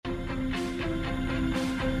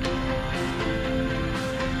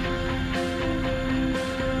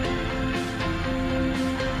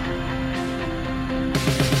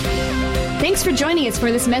Thanks for joining us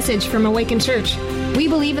for this message from Awaken Church. We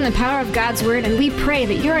believe in the power of God's Word, and we pray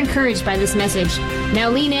that you're encouraged by this message. Now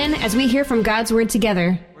lean in as we hear from God's Word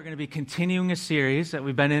together. We're going to be continuing a series that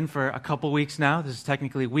we've been in for a couple weeks now. This is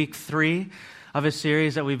technically week 3 of a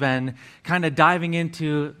series that we've been kind of diving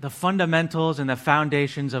into the fundamentals and the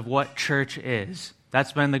foundations of what church is.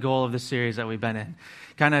 That's been the goal of the series that we've been in.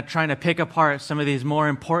 Kind of trying to pick apart some of these more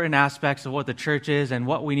important aspects of what the church is and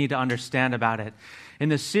what we need to understand about it.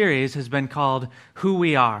 And this series has been called Who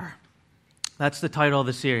We Are. That's the title of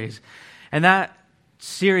the series. And that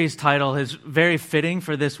series title is very fitting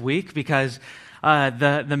for this week because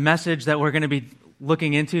the message that we're going to be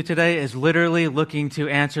looking into today is literally looking to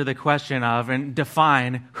answer the question of and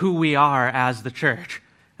define who we are as the church.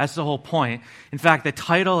 That's the whole point. In fact, the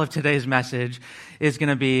title of today's message is going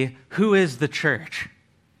to be, Who is the Church?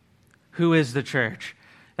 Who is the church?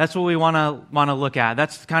 That's what we want to look at.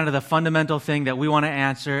 That's kind of the fundamental thing that we want to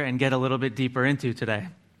answer and get a little bit deeper into today.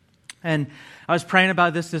 And I was praying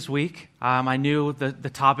about this week. I knew the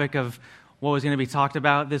topic of what was going to be talked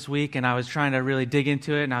about this week, and I was trying to really dig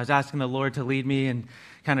into it, and I was asking the Lord to lead me and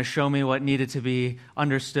kind of show me what needed to be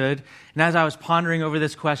understood. And as I was pondering over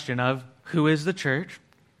this question of who is the church,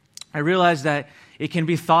 I realized that it can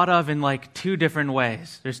be thought of in like 2 different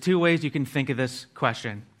ways. There's 2 ways you can think of this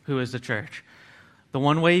question, who is the church? The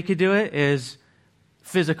one way you could do it is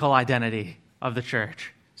physical identity of the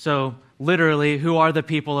church. So literally, who are the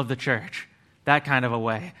people of the church? That kind of a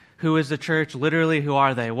way. Who is the church? Literally, who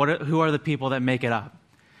are they? Who are the people that make it up?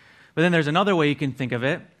 But then there's another way you can think of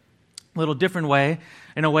it, a little different way,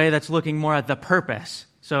 in a way that's looking more at the purpose.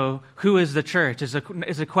 So who is the church? It's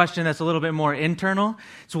a question that's a little bit more internal.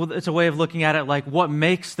 So it's a way of looking at it like what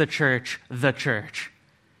makes the church the church?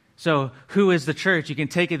 So who is the church? You can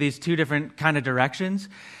take it these 2 different kind of directions.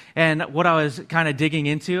 And what I was kind of digging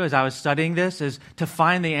into as I was studying this is to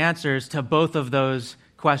find the answers to both of those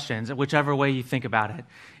questions, whichever way you think about it.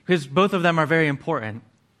 Because both of them are very important.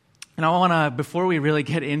 And I want to, before we really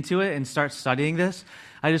get into it and start studying this,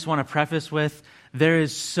 I just want to preface with, there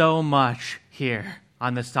is so much here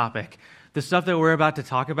on this topic. The stuff that we're about to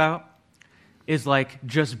talk about is like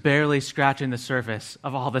just barely scratching the surface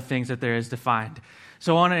of all the things that there is defined.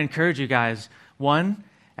 So I want to encourage you guys, one,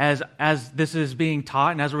 as this is being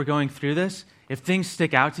taught and as we're going through this, if things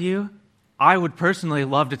stick out to you, I would personally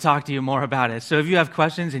love to talk to you more about it. So if you have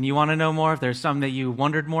questions and you want to know more, if there's something that you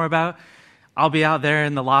wondered more about, I'll be out there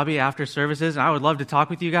in the lobby after services, and I would love to talk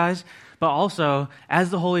with you guys. But also, as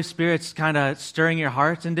the Holy Spirit's kind of stirring your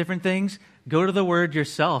hearts in different things, go to the Word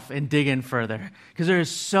yourself and dig in further. Because there is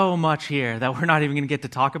so much here that we're not even going to get to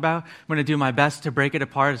talk about. I'm going to do my best to break it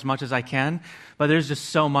apart as much as I can. But there's just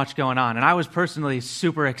so much going on. And I was personally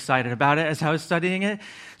super excited about it as I was studying it.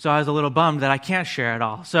 So I was a little bummed that I can't share it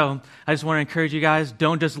all. So I just want to encourage you guys,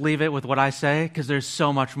 don't just leave it with what I say, because there's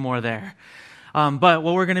so much more there. But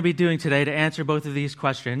what we're going to be doing today to answer both of these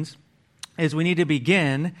questions is we need to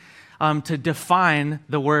begin to define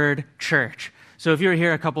the word church. So if you were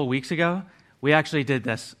here a couple weeks ago, we actually did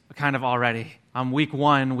this kind of already. Week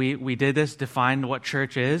 1, we did this, defined what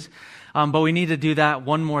church is. But we need to do that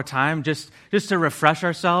one more time just to refresh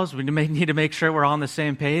ourselves. We need to make sure we're all on the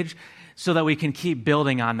same page so that we can keep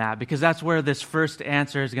building on that, because that's where this first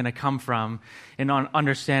answer is going to come from in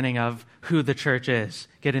understanding of who the church is,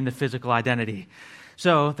 getting the physical identity.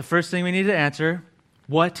 So the first thing we need to answer,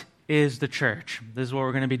 what is the church? This is what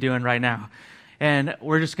we're going to be doing right now. And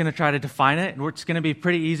we're just going to try to define it, and it's going to be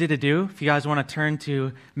pretty easy to do. If you guys want to turn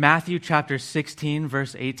to Matthew chapter 16,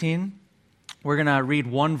 verse 18, we're going to read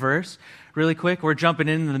one verse really quick. We're jumping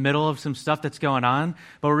in the middle of some stuff that's going on,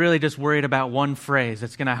 but we're really just worried about one phrase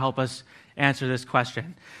that's going to help us answer this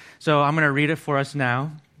question. So I'm going to read it for us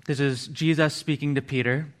now. This is Jesus speaking to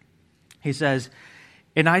Peter. He says,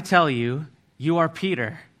 "And I tell you, you are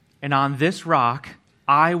Peter, and on this rock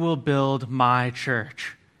I will build my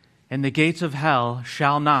church, and the gates of hell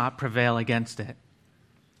shall not prevail against it."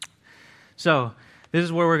 So this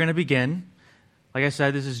is where we're going to begin. Like I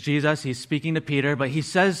said, this is Jesus. He's speaking to Peter, but he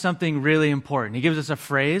says something really important. He gives us a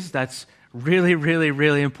phrase that's really, really,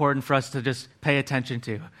 really important for us to just pay attention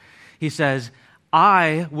to. He says,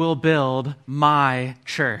 "I will build my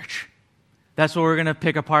church." That's what we're going to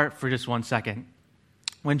pick apart for just one second.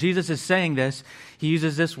 When Jesus is saying this, he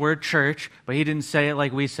uses this word church, but he didn't say it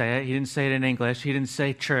like we say it. He didn't say it in English. He didn't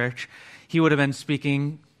say church. He would have been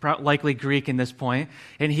speaking likely Greek in this point,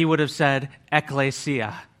 and he would have said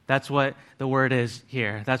ekklesia. That's what the word is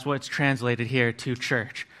here. That's what's translated here to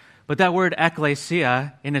church. But that word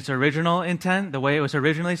ekklesia, in its original intent, the way it was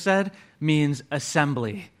originally said, means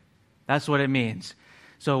assembly. That's what it means.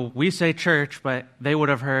 So we say church, but they would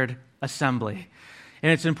have heard assembly.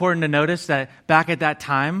 And it's important to notice that back at that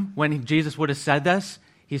time, when Jesus would have said this,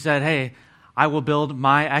 he said, hey, I will build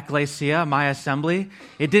my ecclesia, my assembly.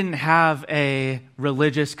 It didn't have a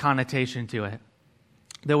religious connotation to it.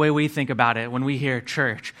 The way we think about it, when we hear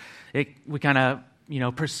church, we kind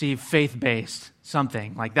of perceive faith-based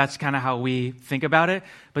something. Like that's kind of how we think about it,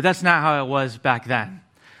 but that's not how it was back then.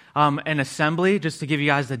 An assembly, just to give you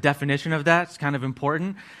guys the definition of that, it's kind of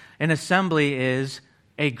important. An assembly is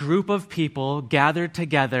a group of people gathered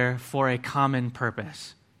together for a common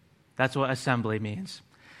purpose. That's what assembly means.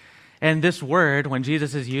 And this word, when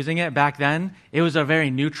Jesus is using it back then, it was a very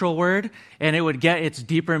neutral word, and it would get its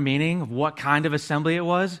deeper meaning of what kind of assembly it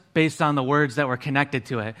was based on the words that were connected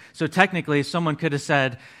to it. So technically, someone could have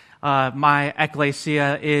said, my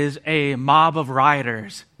ecclesia is a mob of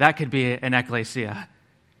rioters. That could be an ecclesia.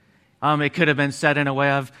 It could have been said in a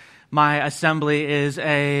way of, my assembly is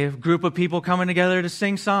a group of people coming together to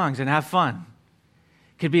sing songs and have fun.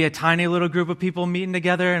 It could be a tiny little group of people meeting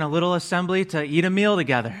together in a little assembly to eat a meal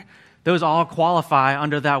together. Those all qualify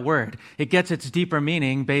under that word. It gets its deeper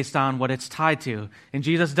meaning based on what it's tied to. And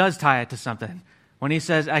Jesus does tie it to something. When he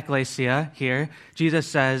says ecclesia here, Jesus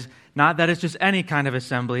says not that it's just any kind of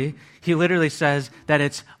assembly. He literally says that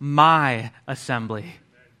it's my assembly.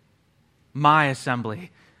 My assembly.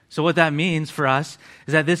 So what that means for us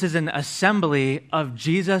is that this is an assembly of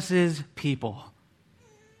Jesus' people.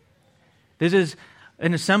 This is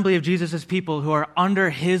an assembly of Jesus' people who are under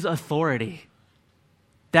his authority.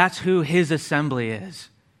 That's who his assembly is.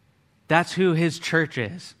 That's who his church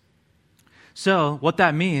is. So what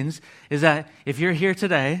that means is that if you're here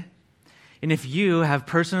today, and if you have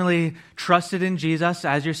personally trusted in Jesus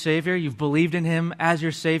as your Savior, you've believed in him as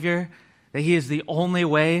your Savior, that he is the only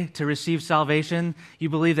way to receive salvation, you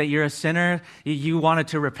believe that you're a sinner, you wanted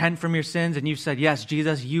to repent from your sins, and you've said, yes,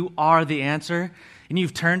 Jesus, you are the answer, and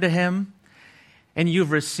you've turned to him, and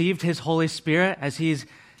you've received his Holy Spirit as He's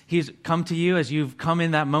come to you, as you've come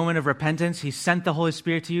in that moment of repentance. He sent the Holy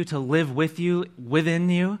Spirit to you to live with you, within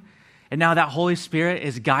you. And now that Holy Spirit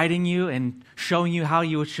is guiding you and showing you how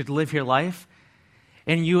you should live your life.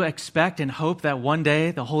 And you expect and hope that one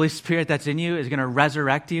day the Holy Spirit that's in you is going to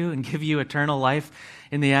resurrect you and give you eternal life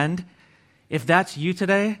in the end. If that's you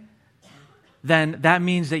today, then that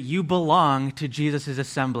means that you belong to Jesus'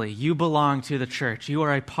 assembly. You belong to the church. You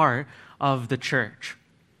are a part of the church.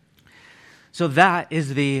 So that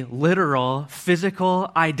is the literal,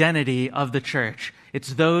 physical identity of the church.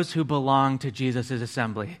 It's those who belong to Jesus'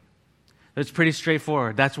 assembly. It's pretty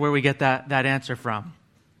straightforward. That's where we get that answer from.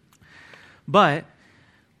 But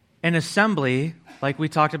an assembly, like we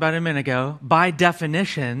talked about a minute ago, by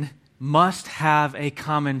definition, must have a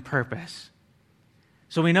common purpose.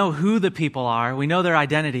 So we know who the people are. We know their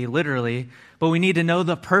identity, literally, but we need to know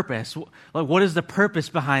the purpose. Like, what is the purpose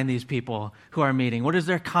behind these people who are meeting? What is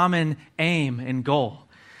their common aim and goal?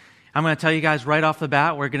 I'm going to tell you guys right off the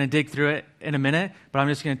bat. We're going to dig through it in a minute, but I'm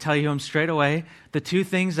just going to tell you them straight away. The two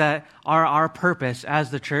things that are our purpose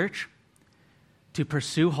as the church: to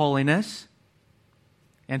pursue holiness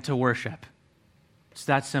and to worship. It's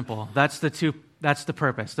that simple. That's the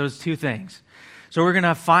purpose, those two things. So we're going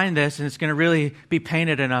to find this, and it's going to really be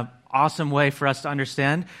painted in an awesome way for us to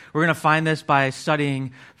understand. We're going to find this by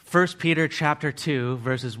studying 1 Peter chapter 2,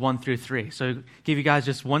 verses 1 through 3. So I'll give you guys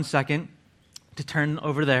just 1 second to turn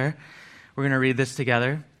over there. We're going to read this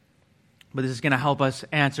together. But this is going to help us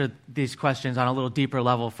answer these questions on a little deeper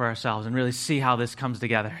level for ourselves and really see how this comes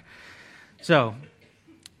together. So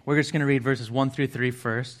we're just going to read verses 1 through 3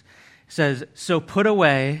 first. It says, "So put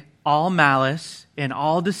away all malice and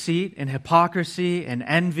all deceit and hypocrisy and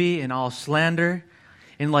envy and all slander,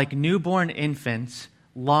 and like newborn infants,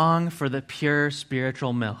 long for the pure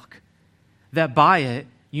spiritual milk, that by it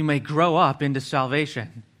you may grow up into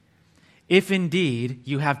salvation, if indeed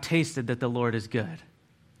you have tasted that the Lord is good."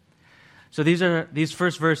 So these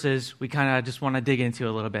first verses we kind of just want to dig into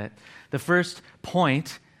a little bit. The first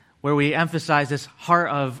point where we emphasize this heart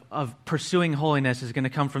of pursuing holiness is going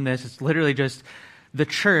to come from this. It's literally just, the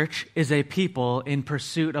church is a people in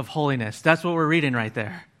pursuit of holiness. That's what we're reading right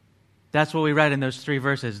there. That's what we read in those 3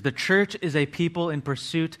 verses. The church is a people in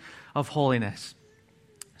pursuit of holiness.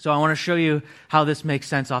 So I want to show you how this makes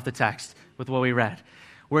sense off the text with what we read.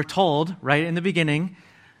 We're told right in the beginning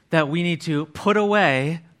that we need to put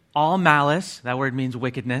away all malice. That word means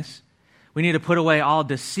wickedness. We need to put away all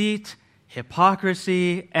deceit,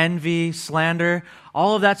 hypocrisy, envy, slander.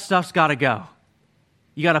 All of that stuff's got to go.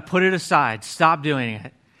 You got to put it aside. Stop doing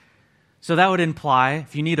it. So that would imply,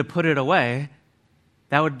 if you need to put it away,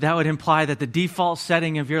 that would imply that the default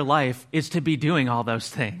setting of your life is to be doing all those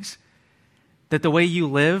things. That the way you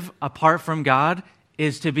live apart from God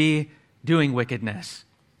is to be doing wickedness,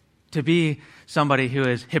 to be somebody who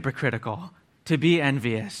is hypocritical, to be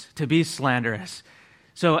envious, to be slanderous.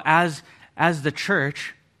 So as the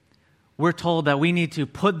church, we're told that we need to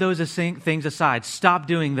put those things aside, stop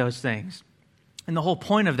doing those things. And the whole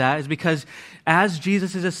point of that is because as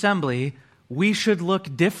Jesus' assembly, we should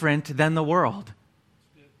look different than the world.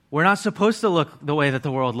 We're not supposed to look the way that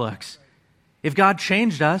the world looks. If God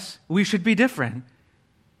changed us, we should be different.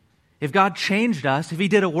 If God changed us, if he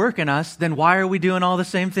did a work in us, then why are we doing all the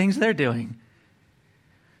same things they're doing?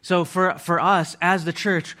 So for us, as the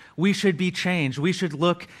church, we should be changed. We should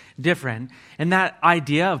look different. And that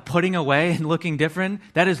idea of putting away and looking different,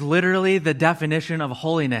 that is literally the definition of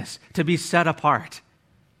holiness, to be set apart.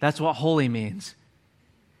 That's what holy means.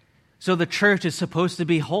 So the church is supposed to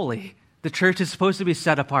be holy. The church is supposed to be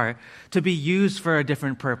set apart, to be used for a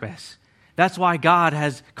different purpose. That's why God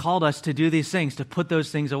has called us to do these things, to put those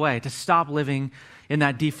things away, to stop living in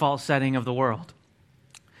that default setting of the world.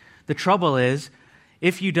 The trouble is,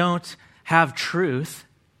 if you don't have truth,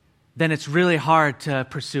 then it's really hard to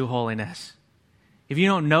pursue holiness. If you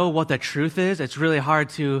don't know what the truth is, it's really hard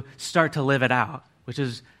to start to live it out, which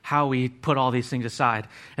is how we put all these things aside.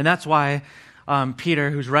 And that's why Peter,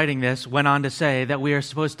 who's writing this, went on to say that we are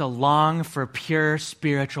supposed to long for pure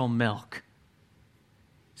spiritual milk.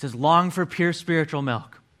 He says, long for pure spiritual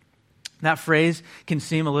milk. That phrase can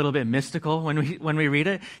seem a little bit mystical when we read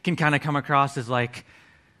it. It can kind of come across as like,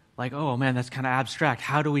 oh man, that's kind of abstract.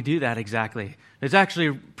 How do we do that exactly? It's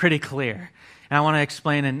actually pretty clear. And I want to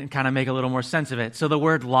explain and kind of make a little more sense of it. So the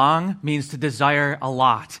word long means to desire a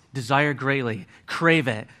lot, desire greatly, crave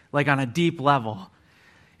it, like on a deep level.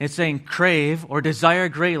 It's saying crave or desire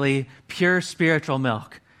greatly pure spiritual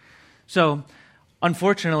milk. So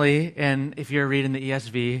unfortunately, and if you're reading the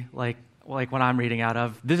ESV, like what I'm reading out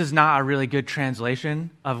of, this is not a really good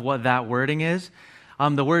translation of what that wording is.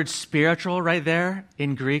 The word spiritual right there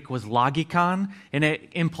in Greek was logikon, and it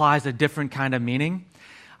implies a different kind of meaning.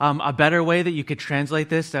 A better way that you could translate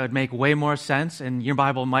this that would make way more sense, and your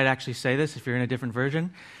Bible might actually say this if you're in a different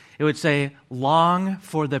version, it would say, long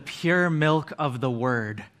for the pure milk of the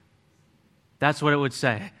word. That's what it would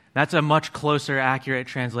say. That's a much closer, accurate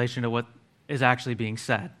translation of what is actually being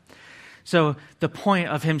said. So the point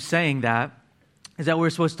of him saying that is that we're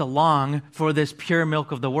supposed to long for this pure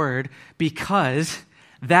milk of the word because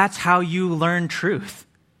that's how you learn truth.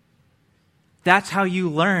 That's how you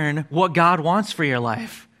learn what God wants for your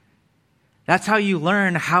life. That's how you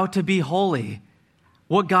learn how to be holy,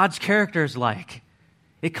 what God's character is like.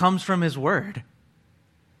 It comes from his word.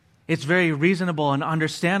 It's very reasonable and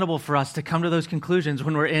understandable for us to come to those conclusions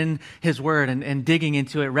when we're in his word and digging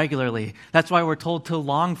into it regularly. That's why we're told to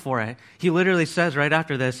long for it. He literally says right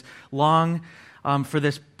after this, long for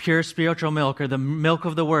this pure spiritual milk or the milk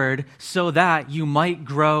of the word so that you might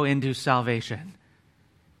grow into salvation.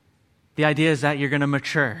 The idea is that you're going to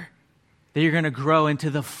mature, that you're going to grow into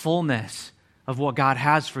the fullness of what God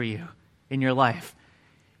has for you in your life.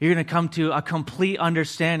 You're going to come to a complete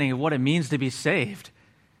understanding of what it means to be saved.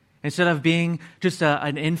 Instead of being just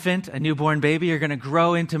an infant, a newborn baby, you're going to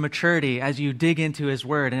grow into maturity as you dig into his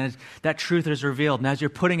word and as that truth is revealed and as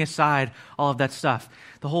you're putting aside all of that stuff.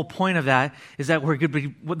 The whole point of that is that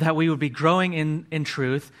we would be growing in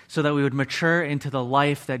truth so that we would mature into the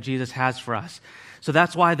life that Jesus has for us. So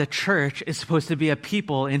that's why the church is supposed to be a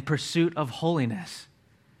people in pursuit of holiness.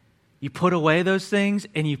 You put away those things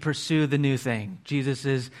and you pursue the new thing,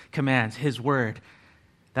 Jesus' commands, his word.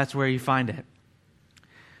 That's where you find it.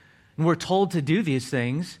 And we're told to do these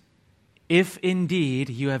things if indeed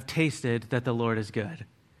you have tasted that the Lord is good.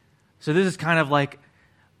 So this is kind of like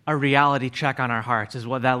a reality check on our hearts is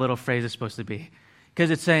what that little phrase is supposed to be. Because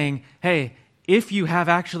it's saying, hey, if you have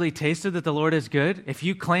actually tasted that the Lord is good, if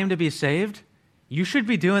you claim to be saved, you should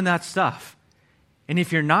be doing that stuff. And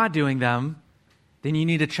if you're not doing them, then you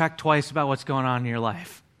need to check twice about what's going on in your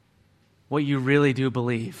life, what you really do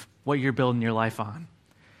believe, what you're building your life on.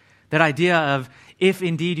 That idea of if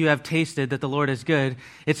indeed you have tasted that the Lord is good,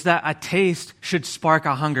 it's that a taste should spark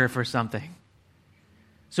a hunger for something.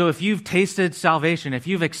 So if you've tasted salvation, if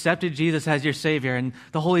you've accepted Jesus as your Savior and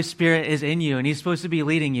the Holy Spirit is in you and he's supposed to be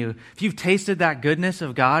leading you, if you've tasted that goodness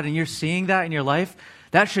of God and you're seeing that in your life,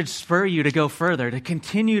 that should spur you to go further, to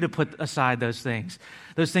continue to put aside those things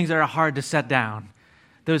that are hard to set down,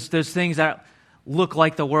 those things that look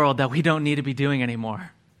like the world that we don't need to be doing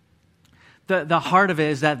anymore. The heart of it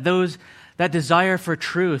is that that desire for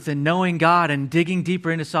truth and knowing God and digging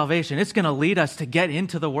deeper into salvation, it's going to lead us to get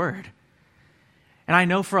into the Word. And I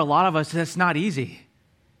know for a lot of us, that's not easy.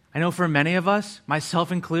 I know for many of us,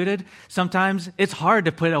 myself included, sometimes it's hard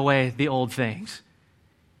to put away the old things.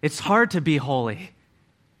 It's hard to be holy.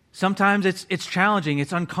 Sometimes it's challenging,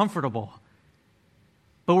 it's uncomfortable.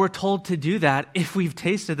 But we're told to do that if we've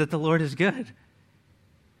tasted that the Lord is good,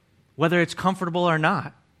 whether it's comfortable or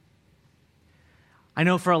not. I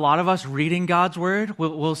know for a lot of us, reading God's word,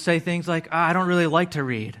 we'll say things like, I don't really like to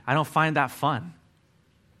read. I don't find that fun.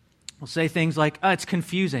 We'll say things like, it's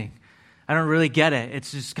confusing. I don't really get it.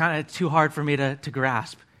 It's just kind of too hard for me to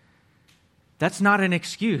grasp. That's not an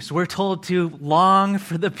excuse. We're told to long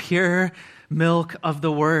for the pure milk of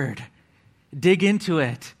the word. Dig into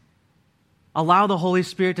it. Allow the Holy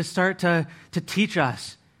Spirit to start to teach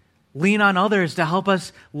us. Lean on others to help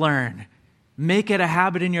us learn. Make it a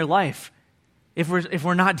habit in your life. If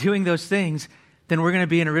we're not doing those things, then we're going to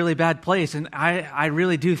be in a really bad place. And I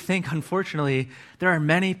really do think, unfortunately, there are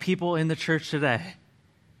many people in the church today,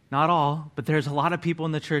 not all, but there's a lot of people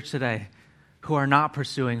in the church today who are not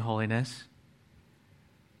pursuing holiness,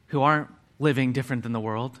 who aren't living different than the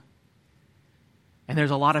world. And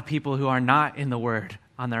there's a lot of people who are not in the Word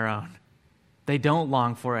on their own. They don't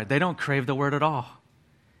long for it. They don't crave the Word at all.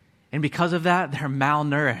 And because of that, they're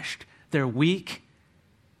malnourished. They're weak.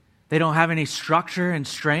 They don't have any structure and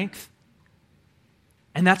strength.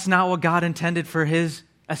 And that's not what God intended for His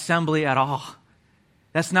assembly at all.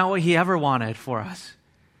 That's not what He ever wanted for us.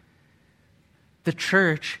 The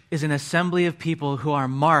church is an assembly of people who are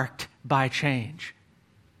marked by change.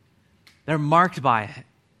 They're marked by it.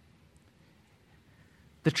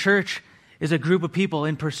 The church is a group of people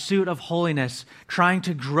in pursuit of holiness, trying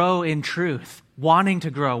to grow in truth, wanting to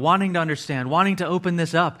grow, wanting to understand, wanting to open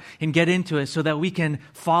this up and get into it so that we can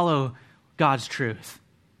follow God's truth.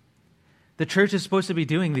 The church is supposed to be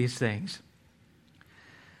doing these things.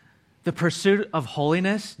 The pursuit of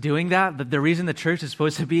holiness, doing that, the reason the church is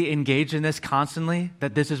supposed to be engaged in this constantly,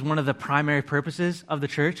 that this is one of the primary purposes of the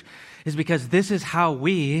church, is because this is how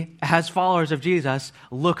we, as followers of Jesus,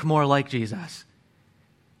 look more like Jesus.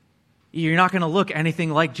 You're not going to look anything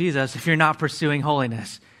like Jesus if you're not pursuing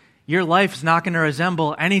holiness. Your life's not going to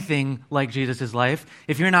resemble anything like Jesus' life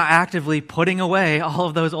if you're not actively putting away all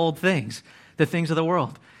of those old things, the things of the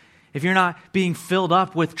world. If you're not being filled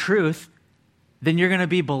up with truth, then you're going to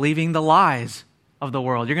be believing the lies of the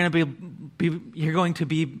world. You're going to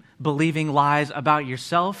be believing lies about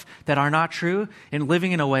yourself that are not true and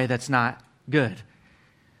living in a way that's not good.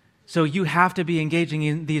 So you have to be engaging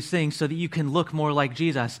in these things so that you can look more like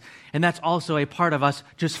Jesus. And that's also a part of us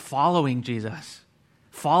just following Jesus,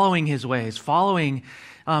 following His ways, following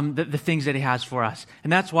the things that He has for us.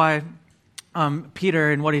 And that's why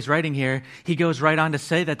Peter, in what he's writing here, he goes right on to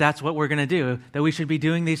say that that's what we're going to do, that we should be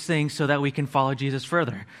doing these things so that we can follow Jesus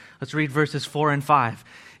further. Let's read verses 4 and 5.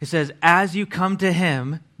 It says, as you come to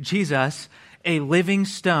Him, Jesus, a living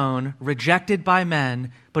stone, rejected by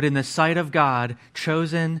men, but in the sight of God,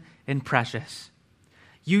 chosen and precious.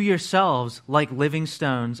 You yourselves, like living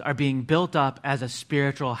stones, are being built up as a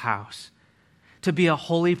spiritual house, to be a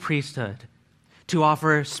holy priesthood, to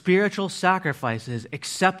offer spiritual sacrifices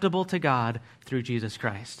acceptable to God through Jesus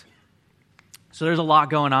Christ. So there's a lot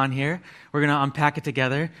going on here. We're going to unpack it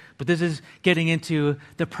together, but this is getting into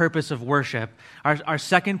the purpose of worship. Our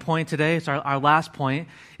second point today, it's our last point,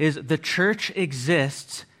 is the church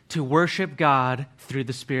exists to worship God through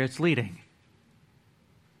the Spirit's leading.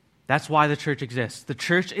 That's why the church exists. The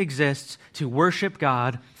church exists to worship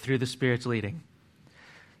God through the Spirit's leading.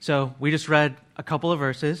 So we just read a couple of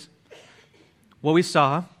verses. What we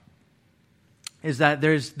saw is that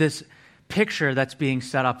there's this picture that's being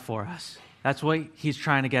set up for us. That's what he's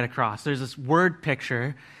trying to get across. There's this word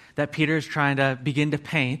picture that Peter is trying to begin to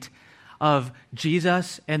paint of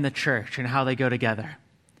Jesus and the church and how they go together.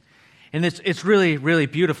 And it's really, really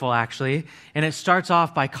beautiful, actually. And it starts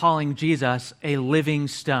off by calling Jesus a living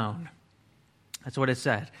stone. That's what it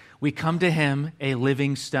said. We come to Him a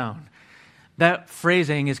living stone. That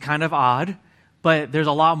phrasing is kind of odd, but there's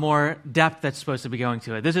a lot more depth that's supposed to be going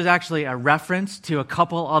to it. This is actually a reference to a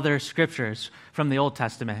couple other scriptures from the Old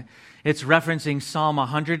Testament. It's referencing Psalm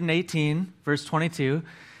 118, verse 22.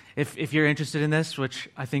 If you're interested in this, which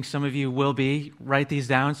I think some of you will be, write these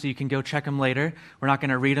down so you can go check them later. We're not going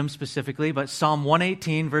to read them specifically, but Psalm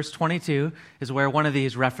 118, verse 22 is where one of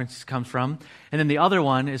these references comes from. And then the other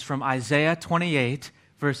one is from Isaiah 28,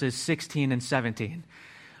 verses 16 and 17.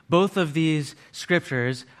 Both of these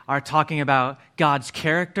scriptures are talking about God's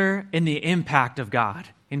character and the impact of God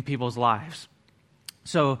in people's lives.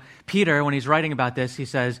 So Peter, when he's writing about this, he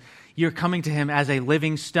says, you're coming to Him as a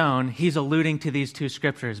living stone. He's alluding to these two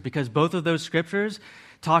scriptures because both of those scriptures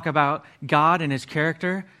talk about God and His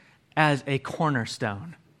character as a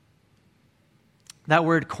cornerstone. That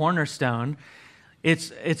word cornerstone,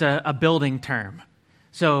 it's a building term.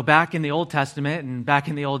 So back in the Old Testament and back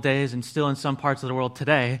in the old days and still in some parts of the world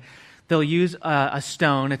today, they'll use a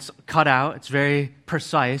stone. It's cut out. It's very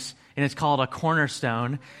precise, and it's called a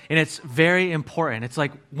cornerstone, and it's very important. It's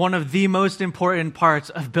like one of the most important parts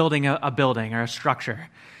of building a building or a structure.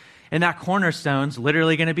 And that cornerstone's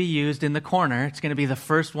literally going to be used in the corner. It's going to be the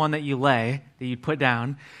first one that you lay, that you put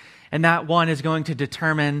down, and that one is going to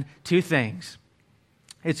determine two things.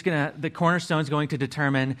 The cornerstone is going to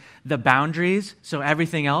determine the boundaries, so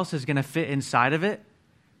everything else is going to fit inside of it.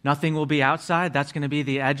 Nothing will be outside. That's going to be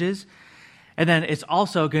the edges. And then it's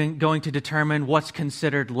also going to determine what's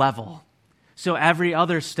considered level. So every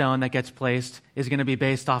other stone that gets placed is going to be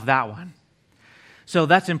based off that one. So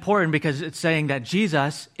that's important because it's saying that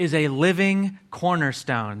Jesus is a living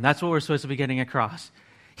cornerstone. That's what we're supposed to be getting across.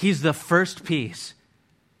 He's the first piece.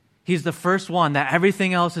 He's the first one that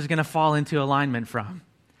everything else is going to fall into alignment from.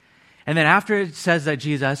 And then after it says that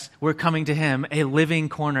Jesus, we're coming to him, a living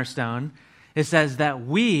cornerstone, it says that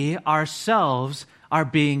we ourselves are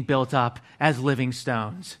being built up as living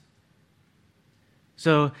stones.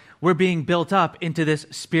 So we're being built up into this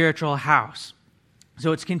spiritual house.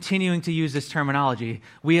 So it's continuing to use this terminology.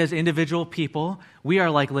 We as individual people, we are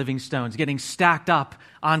like living stones, getting stacked up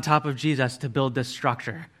on top of Jesus to build this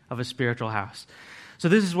structure of a spiritual house. So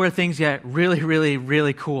this is where things get really, really,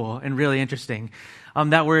 really cool and really interesting.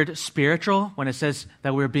 That word spiritual, when it says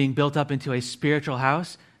that we're being built up into a spiritual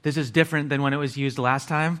house, this is different than when it was used last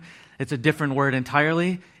time. It's a different word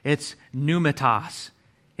entirely. It's pneumatos.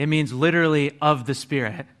 It means literally of the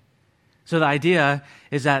Spirit. So the idea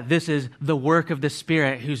is that this is the work of the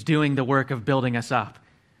Spirit who's doing the work of building us up.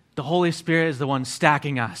 The Holy Spirit is the one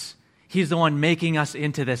stacking us. He's the one making us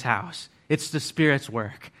into this house. It's the Spirit's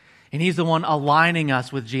work. And he's the one aligning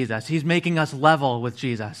us with Jesus. He's making us level with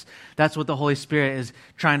Jesus. That's what the Holy Spirit is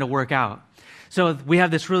trying to work out. So we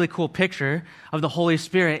have this really cool picture of the Holy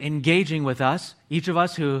Spirit engaging with us. Each of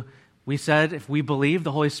us who we said, if we believe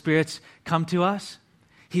the Holy Spirit's come to us,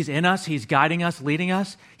 he's in us, he's guiding us, leading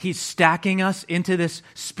us. He's stacking us into this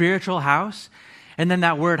spiritual house. And then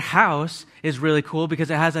that word house is really cool because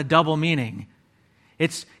it has a double meaning.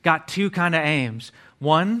 It's got two kind of aims.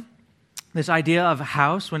 One, this idea of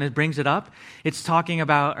house, when it brings it up, it's talking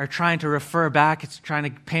about or trying to refer back, it's trying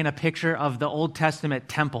to paint a picture of the Old Testament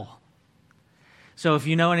temple. So if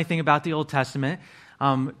you know anything about the Old Testament,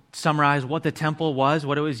 summarize what the temple was,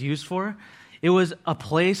 what it was used for. It was a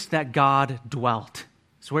place that God dwelt.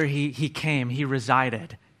 It's where he came, he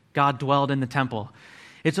resided. God dwelled in the temple.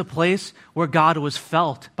 It's a place where God was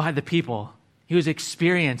felt by the people. He was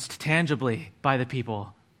experienced tangibly by the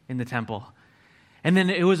people in the temple. And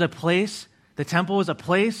then it was a place, the temple was a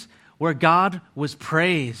place where God was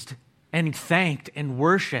praised and thanked and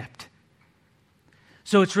worshiped.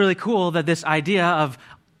 So it's really cool that this idea of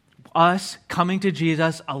us coming to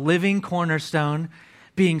Jesus, a living cornerstone,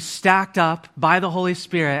 being stacked up by the Holy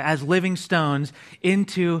Spirit as living stones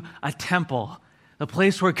into a temple, the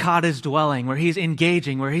place where God is dwelling, where he's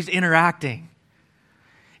engaging, where he's interacting.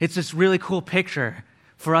 It's this really cool picture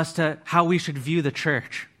for us to how we should view the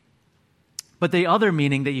church. But the other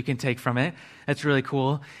meaning that you can take from it, that's really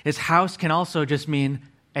cool, is house can also just mean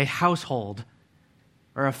a household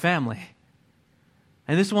or a family.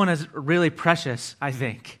 And this one is really precious, I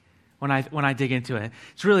think, when I dig into it.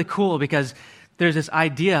 It's really cool because there's this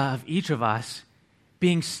idea of each of us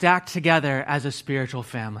being stacked together as a spiritual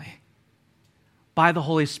family by the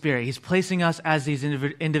Holy Spirit. He's placing us as these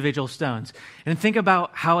individual stones. And think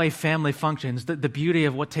about how a family functions, the beauty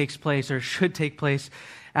of what takes place or should take place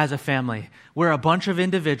as a family. We're a bunch of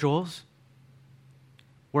individuals.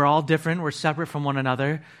 We're all different. We're separate from one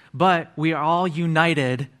another, but we are all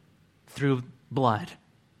united through blood.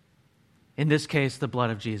 In this case, the blood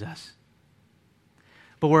of Jesus.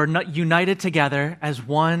 But we're not united together as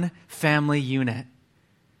one family unit.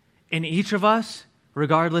 And each of us,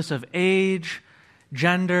 regardless of age,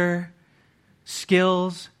 gender,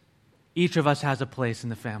 skills, each of us has a place in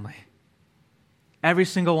the family. Every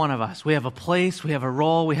single one of us. We have a place, we have a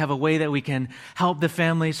role, we have a way that we can help the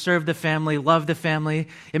family, serve the family, love the family.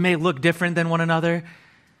 It may look different than one another,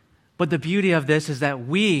 but the beauty of this is that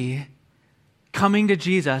we, coming to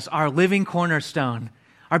Jesus, our living cornerstone,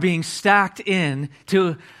 are being stacked in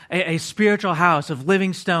to a spiritual house of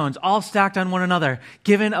living stones, all stacked on one another,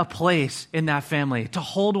 given a place in that family, to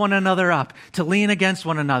hold one another up, to lean against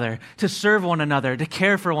one another, to serve one another, to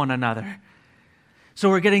care for one another. So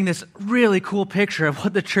we're getting this really cool picture of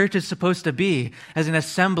what the church is supposed to be as an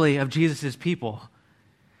assembly of Jesus' people.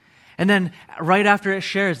 And then right after it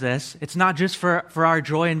shares this, it's not just for our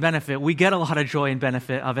joy and benefit. We get a lot of joy and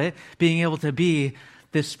benefit of it, being able to be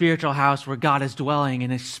this spiritual house where God is dwelling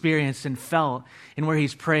and experienced and felt and where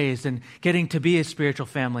he's praised and getting to be a spiritual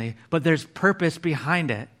family. But there's purpose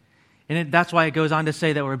behind it. And that's why it goes on to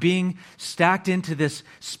say that we're being stacked into this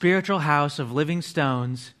spiritual house of living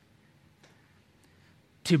stones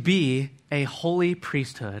to be a holy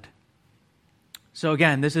priesthood. So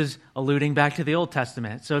again, this is alluding back to the Old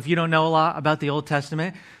Testament. So if you don't know a lot about the Old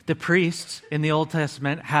Testament, the priests in the Old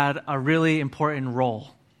Testament had a really important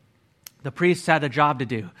role. The priests had a job to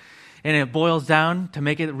do. And it boils down, to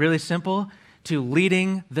make it really simple, to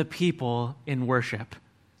leading the people in worship.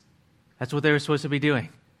 That's what they were supposed to be doing.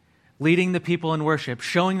 Leading the people in worship,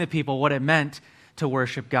 showing the people what it meant to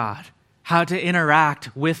worship God, how to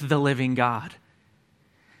interact with the living God.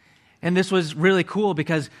 And this was really cool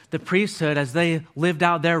because the priesthood, as they lived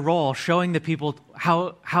out their role, showing the people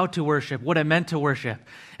how to worship, what it meant to worship,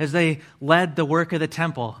 as they led the work of the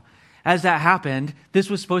temple, as that happened, this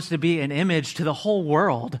was supposed to be an image to the whole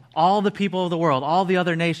world, all the people of the world, all the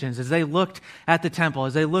other nations, as they looked at the temple,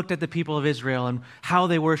 as they looked at the people of Israel and how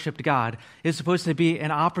they worshiped God. It's supposed to be an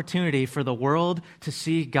opportunity for the world to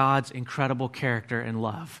see God's incredible character and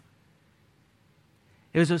love.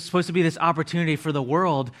 It was supposed to be this opportunity for the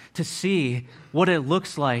world to see what it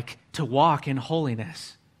looks like to walk in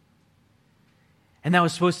holiness. And that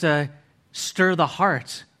was supposed to stir the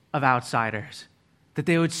hearts of outsiders, that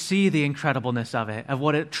they would see the incredibleness of it, of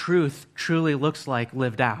what truth truly looks like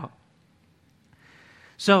lived out.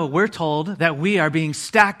 So we're told that we are being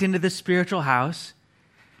stacked into this spiritual house,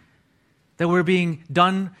 that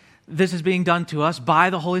this is being done to us by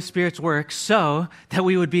the Holy Spirit's work so that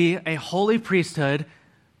we would be a holy priesthood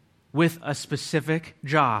with a specific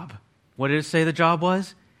job. What did it say the job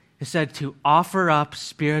was? It said to offer up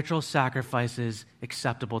spiritual sacrifices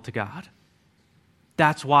acceptable to God.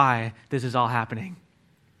 That's why this is all happening.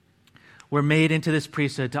 We're made into this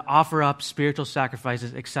priesthood to offer up spiritual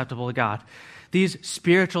sacrifices acceptable to God. These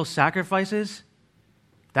spiritual sacrifices,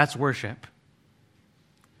 that's worship.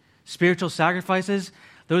 Spiritual sacrifices,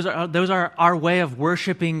 those are our way of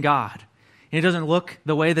worshiping God. And it doesn't look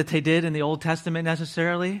the way that they did in the Old Testament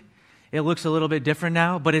necessarily. It looks a little bit different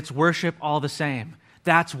now, but it's worship all the same.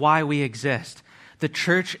 That's why we exist. The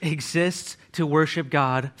church exists to worship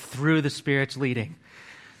God through the Spirit's leading.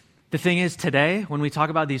 The thing is, today, when we talk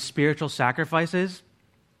about these spiritual sacrifices,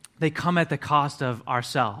 they come at the cost of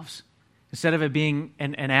ourselves. Instead of it being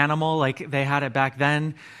an animal like they had it back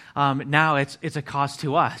then, now it's a cost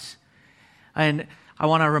to us. And I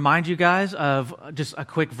want to remind you guys of just a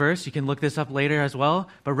quick verse. You can look this up later as well.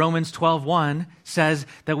 But Romans 12:1 says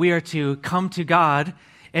that we are to come to God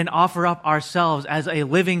and offer up ourselves as a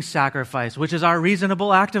living sacrifice, which is our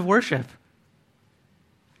reasonable act of worship.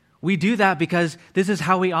 We do that because this is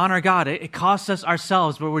how we honor God. It costs us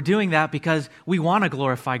ourselves, but we're doing that because we want to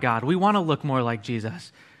glorify God. We want to look more like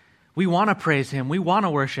Jesus. We want to praise him. We want to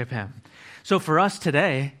worship him. So for us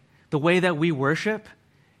today, the way that we worship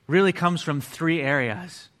really comes from three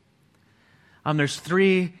areas. There's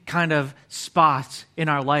three kind of spots in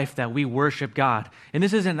our life that we worship God. And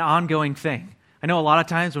this is an ongoing thing. I know a lot of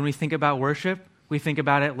times when we think about worship, we think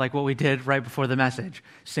about it like what we did right before the message,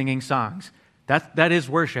 singing songs. That is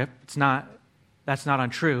worship. That's not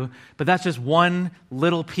untrue, but that's just one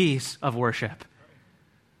little piece of worship.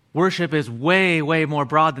 Worship is way, way more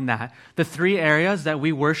broad than that. The three areas that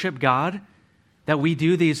we worship God, that we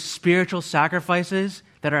do these spiritual sacrifices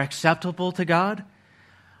that are acceptable to God,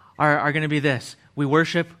 are going to be this. We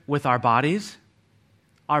worship with our bodies.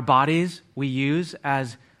 Our bodies we use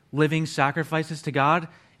as living sacrifices to God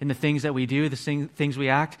in the things that we do, the things we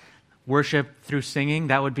act. Worship through singing,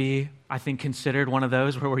 that would be, I think, considered one of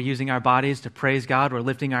those where we're using our bodies to praise God. We're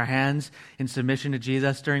lifting our hands in submission to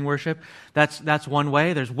Jesus during worship. That's one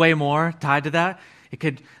way. There's way more tied to that.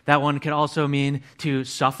 That one could also mean to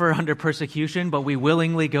suffer under persecution, but we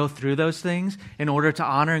willingly go through those things in order to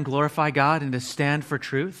honor and glorify God and to stand for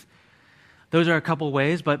truth. Those are a couple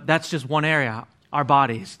ways, but that's just one area. Our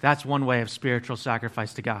bodies, that's one way of spiritual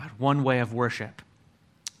sacrifice to God, one way of worship.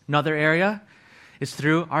 Another area is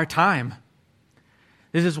through our time.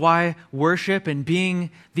 This is why worship and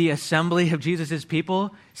being the assembly of Jesus'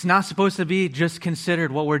 people, it's not supposed to be just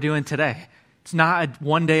considered what we're doing today. It's not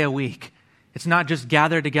one day a week. It's not just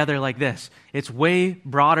gathered together like this. It's way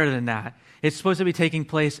broader than that. It's supposed to be taking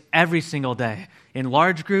place every single day, in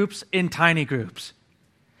large groups, in tiny groups.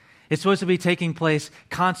 It's supposed to be taking place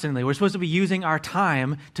constantly. We're supposed to be using our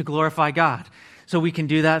time to glorify God. So we can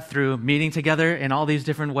do that through meeting together in all these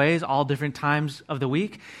different ways, all different times of the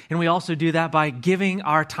week. And we also do that by giving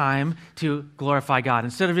our time to glorify God.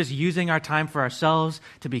 Instead of just using our time for ourselves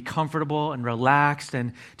to be comfortable and relaxed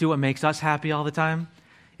and do what makes us happy all the time,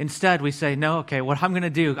 Instead, we say, no, okay, what I'm going to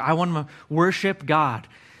do, I want to worship God.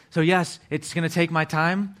 So yes, it's going to take my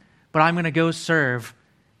time, but I'm going to go serve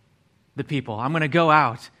the people. I'm going to go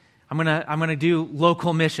out. I'm going to do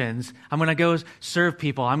local missions. I'm going to go serve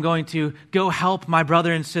people. I'm going to go help my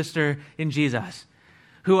brother and sister in Jesus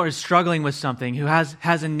who are struggling with something, who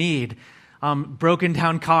has a need, broken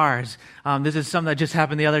down cars. This is something that just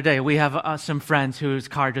happened the other day. We have some friends whose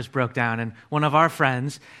car just broke down, and one of our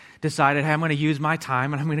friends decided, hey, I'm going to use my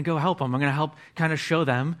time and I'm going to go help them. I'm going to help kind of show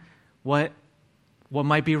them what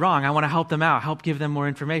might be wrong. I want to help them out, help give them more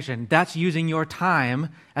information. That's using your time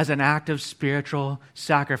as an act of spiritual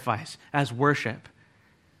sacrifice, as worship.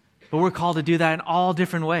 But we're called to do that in all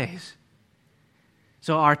different ways.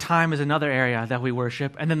 So our time is another area that we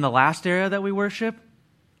worship. And then the last area that we worship,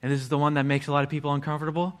 and this is the one that makes a lot of people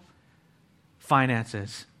uncomfortable,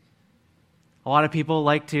 finances. A lot of people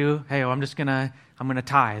like to, hey, I'm going to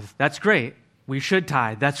tithe. That's great. We should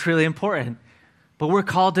tithe. That's really important. But we're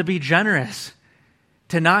called to be generous,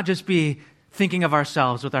 to not just be thinking of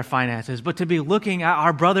ourselves with our finances, but to be looking at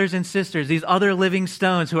our brothers and sisters, these other living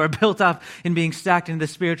stones who are built up and being stacked into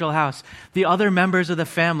the spiritual house, the other members of the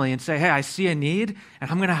family, and say, hey, I see a need,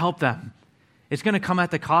 and I'm going to help them. It's going to come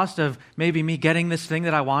at the cost of maybe me getting this thing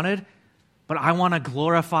that I wanted, but I want to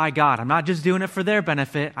glorify God. I'm not just doing it for their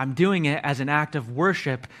benefit. I'm doing it as an act of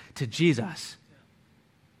worship to Jesus.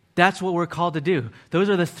 That's what we're called to do. Those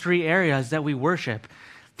are the three areas that we worship.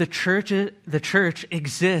 The church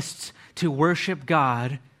exists to worship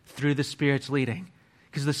God through the Spirit's leading,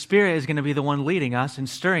 because the Spirit is going to be the one leading us and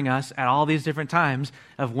stirring us at all these different times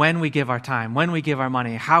of when we give our time, when we give our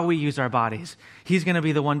money, how we use our bodies. He's going to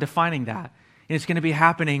be the one defining that, and it's going to be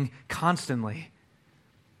happening constantly.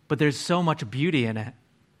 But there's so much beauty in it.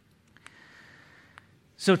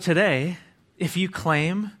 So today, if you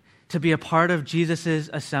claim to be a part of Jesus'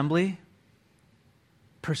 assembly,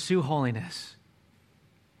 pursue holiness.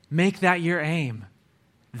 Make that your aim.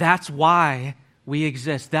 That's why we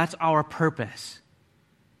exist. That's our purpose.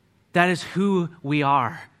 That is who we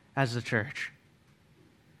are as the church.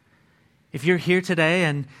 If you're here today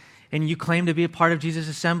and you claim to be a part of Jesus'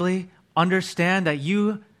 assembly, understand that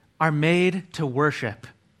you are made to worship.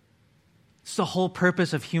 It's the whole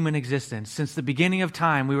purpose of human existence. Since the beginning of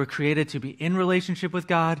time, we were created to be in relationship with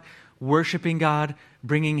God, worshiping God,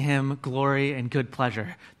 bringing Him glory and good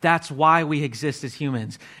pleasure. That's why we exist as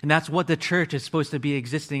humans. And that's what the church is supposed to be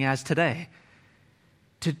existing as today,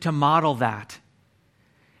 to model that.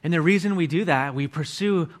 And the reason we do that, we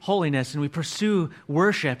pursue holiness and we pursue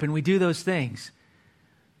worship and we do those things.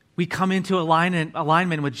 We come into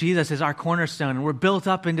alignment with Jesus as our cornerstone, and we're built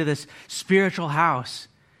up into this spiritual house.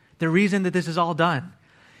 The reason that this is all done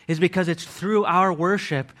is because it's through our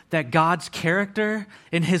worship that God's character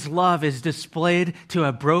and His love is displayed to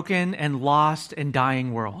a broken and lost and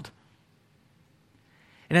dying world.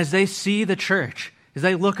 And as they see the church, as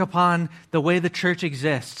they look upon the way the church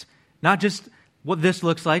exists, not just what this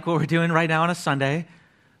looks like, what we're doing right now on a Sunday,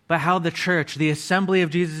 but how the church, the assembly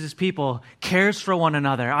of Jesus' people, cares for one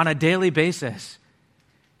another on a daily basis.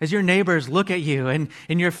 As your neighbors look at you and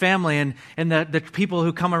your family and the people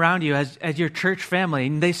who come around you as your church family,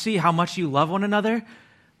 and they see how much you love one another,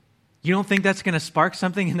 you don't think that's going to spark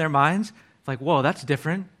something in their minds? It's like, whoa, that's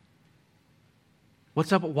different.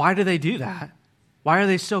 What's up? Why do they do that? Why are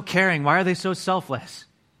they so caring? Why are they so selfless?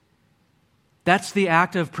 That's the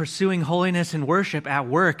act of pursuing holiness and worship at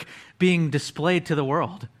work being displayed to the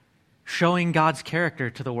world, showing God's character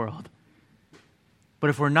to the world. But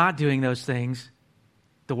if we're not doing those things,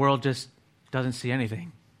 the world just doesn't see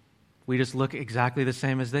anything. We just look exactly the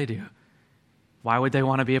same as they do. Why would they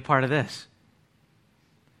want to be a part of this?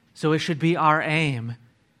 So it should be our aim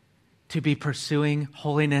to be pursuing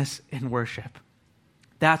holiness in worship.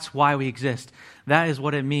 That's why we exist. That is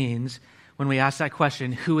what it means when we ask that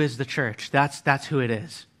question, who is the church? That's who it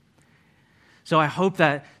is. So I hope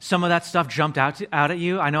that some of that stuff jumped out at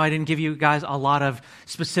you. I know I didn't give you guys a lot of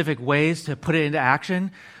specific ways to put it into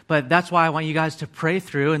action, but that's why I want you guys to pray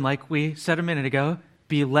through, and like we said a minute ago,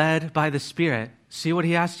 be led by the Spirit. See what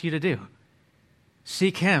He asks you to do.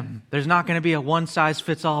 Seek Him. There's not going to be a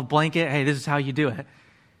one-size-fits-all blanket, hey, this is how you do it.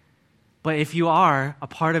 But if you are a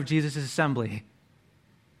part of Jesus' assembly,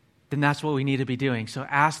 then that's what we need to be doing. So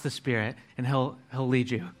ask the Spirit, and He'll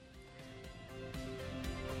lead you.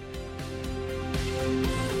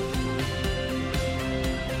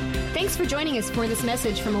 Thanks for joining us for this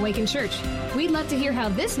message from Awaken Church. We'd love to hear how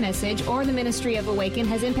this message or the ministry of Awaken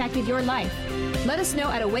has impacted your life. Let us know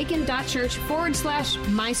at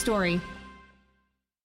awaken.church/mystory.